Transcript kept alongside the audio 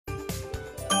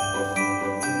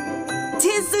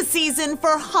'Tis the season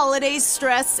for holiday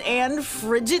stress and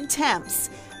frigid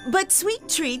temps. But sweet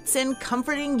treats and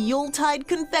comforting Yuletide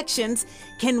confections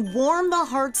can warm the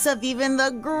hearts of even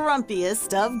the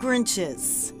grumpiest of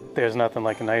Grinches. There's nothing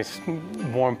like a nice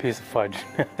warm piece of fudge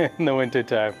in the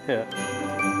wintertime. Yeah.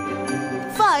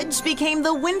 Fudge became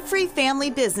the Winfrey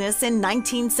family business in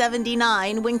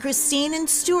 1979 when Christine and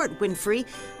Stuart Winfrey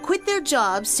quit their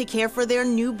jobs to care for their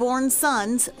newborn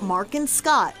sons, Mark and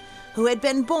Scott, who had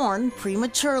been born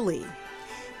prematurely.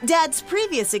 Dad's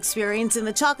previous experience in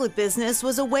the chocolate business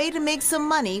was a way to make some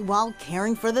money while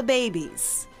caring for the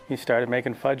babies. He started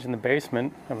making fudge in the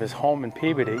basement of his home in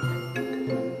Peabody.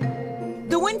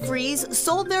 The Winfreys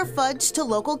sold their fudge to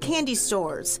local candy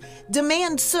stores.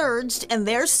 Demand surged and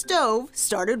their stove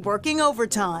started working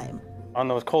overtime. On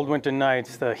those cold winter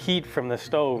nights, the heat from the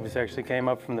stoves actually came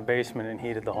up from the basement and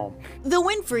heated the home. The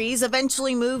Winfreys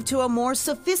eventually moved to a more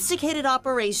sophisticated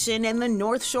operation in the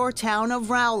North Shore town of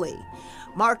Rowley.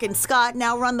 Mark and Scott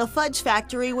now run the fudge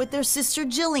factory with their sister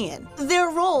Jillian. Their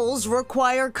roles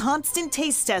require constant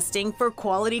taste testing for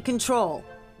quality control.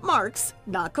 Mark's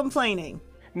not complaining.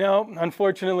 No,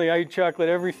 unfortunately, I eat chocolate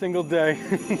every single day.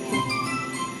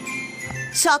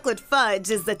 Chocolate fudge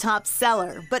is the top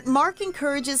seller, but Mark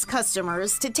encourages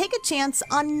customers to take a chance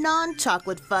on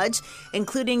non-chocolate fudge,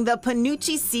 including the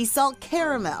Panucci sea salt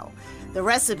caramel. The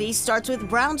recipe starts with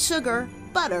brown sugar,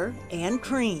 butter, and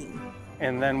cream.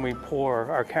 And then we pour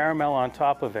our caramel on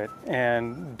top of it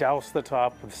and douse the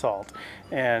top with salt.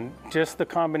 And just the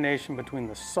combination between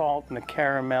the salt and the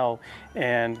caramel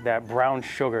and that brown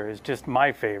sugar is just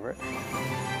my favorite.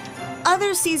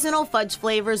 Other seasonal fudge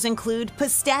flavors include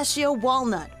pistachio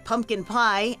walnut, pumpkin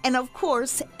pie, and of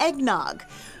course, eggnog.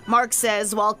 Mark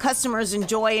says while customers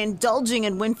enjoy indulging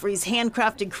in Winfrey's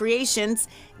handcrafted creations,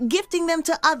 gifting them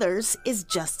to others is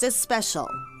just as special.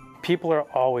 People are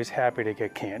always happy to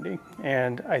get candy,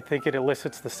 and I think it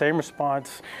elicits the same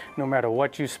response no matter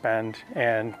what you spend,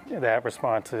 and that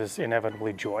response is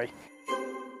inevitably joy.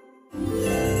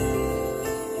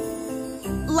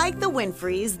 Like the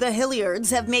Winfreys, the Hillards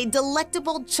have made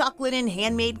delectable chocolate and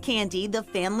handmade candy the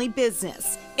family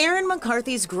business. Aaron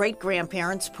McCarthy's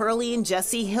great-grandparents, Pearlie and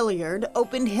Jesse Hillard,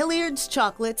 opened Hillard's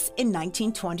Chocolates in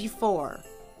 1924.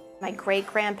 My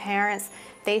great-grandparents,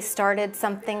 they started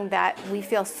something that we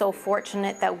feel so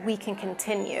fortunate that we can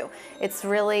continue. It's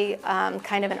really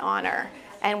kind of an honor,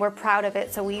 and we're proud of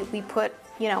it, so we put,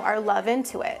 our love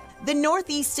into it. The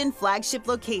Northeastern flagship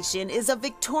location is a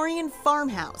Victorian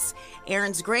farmhouse.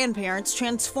 Aaron's grandparents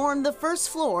transformed the first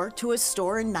floor to a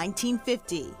store in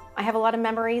 1950. I have a lot of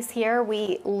memories here.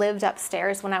 We lived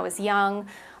upstairs when I was young.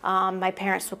 My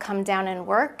parents would come down and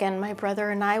work, and my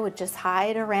brother and I would just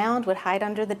hide around, would hide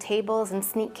under the tables and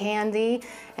sneak candy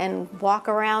and walk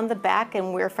around the back,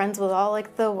 and we were friends with all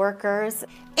the workers.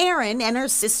 Erin and her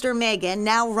sister Megan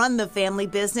now run the family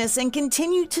business and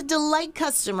continue to delight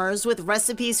customers with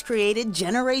recipes created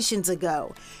generations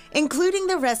ago, including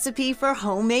the recipe for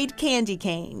homemade candy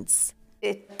canes.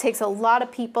 It takes a lot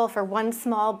of people for one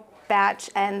small batch,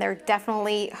 and they're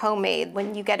definitely homemade.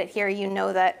 When you get it here, you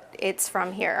know that it's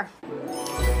from here.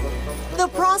 The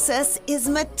process is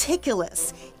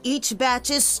meticulous. Each batch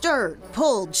is stirred,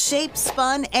 pulled, shaped,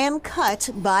 spun, and cut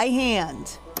by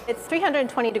hand. It's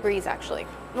 320 degrees actually.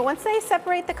 But once they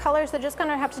separate the colors, they're just going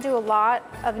to have to do a lot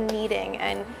of kneading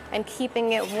and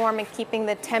keeping it warm and keeping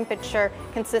the temperature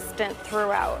consistent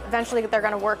throughout. Eventually they're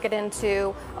going to work it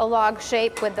into a log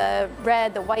shape with the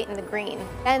red, the white, and the green.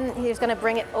 Then he's going to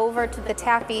bring it over to the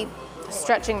taffy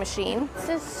stretching machine. This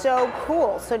is so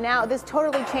cool. So now this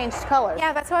totally changed colors.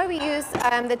 Yeah, that's why we use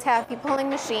the taffy pulling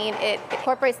machine. It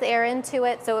incorporates the air into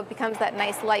it so it becomes that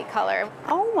nice light color.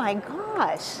 Oh my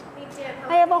gosh.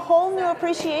 I have a whole new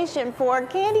appreciation for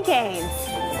candy canes.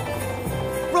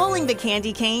 Rolling the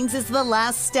candy canes is the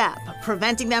last step.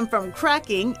 Preventing them from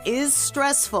cracking is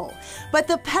stressful, but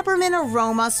the peppermint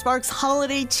aroma sparks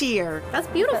holiday cheer. That's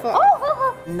beautiful.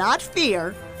 Not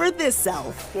fear for this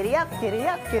elf. Giddy up, giddy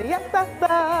up, giddy up, da,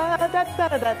 da, da, da,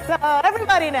 da, da, da.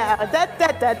 Everybody now. Da, da,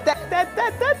 da, da, da, da,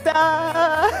 da, da.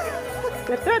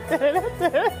 Da, da, da, da,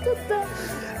 da, da.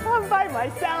 I'm by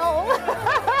myself.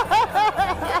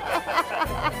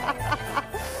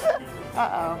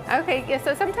 Uh-oh. Okay, yeah,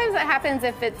 so sometimes that happens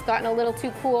if it's gotten a little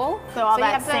too cool. So all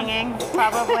that singing,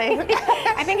 probably.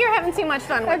 I think you're having too much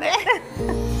fun with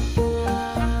it.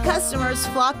 Customers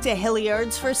flock to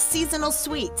Hilliard's for seasonal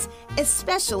sweets,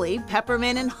 especially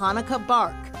peppermint and Hanukkah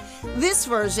bark. This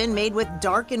version, made with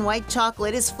dark and white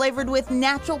chocolate, is flavored with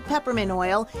natural peppermint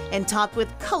oil and topped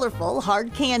with colorful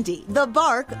hard candy. The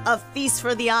bark, a feast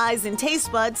for the eyes and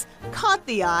taste buds, caught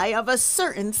the eye of a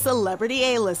certain celebrity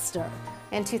A-lister.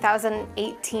 In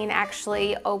 2018,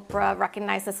 actually, Oprah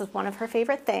recognized this as one of her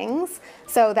favorite things.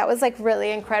 So that was like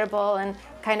really incredible and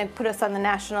kind of put us on the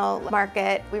national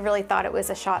market. We really thought it was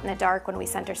a shot in the dark when we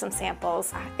sent her some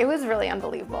samples. It was really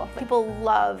unbelievable. People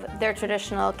love their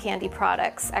traditional candy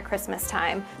products at Christmas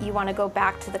time. You want to go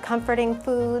back to the comforting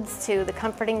foods, to the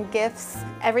comforting gifts,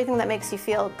 everything that makes you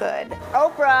feel good.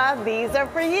 Oprah, these are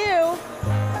for you.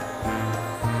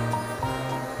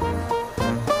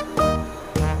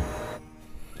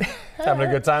 Having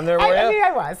a good time there, were you? I mean,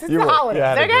 I was. It's the holidays, you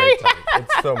had a okay? great time.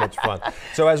 It's so much fun.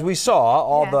 So as we saw,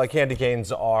 all the candy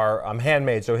canes are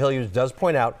handmade. So Hillard does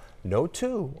point out no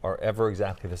two are ever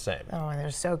exactly the same. Oh, they're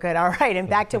so good. All right, and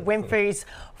back to Winfreys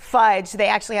fudge. They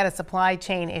actually had a supply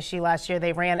chain issue last year.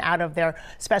 They ran out of their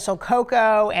special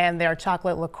cocoa and their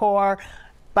chocolate liqueur,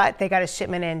 but they got a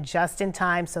shipment in just in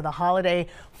time, so the holiday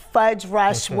fudge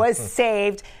rush was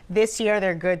saved. This year,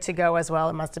 they're good to go as well.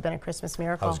 It must have been a Christmas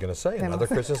miracle. I was going to say, another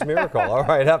Christmas miracle. All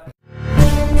right, up next.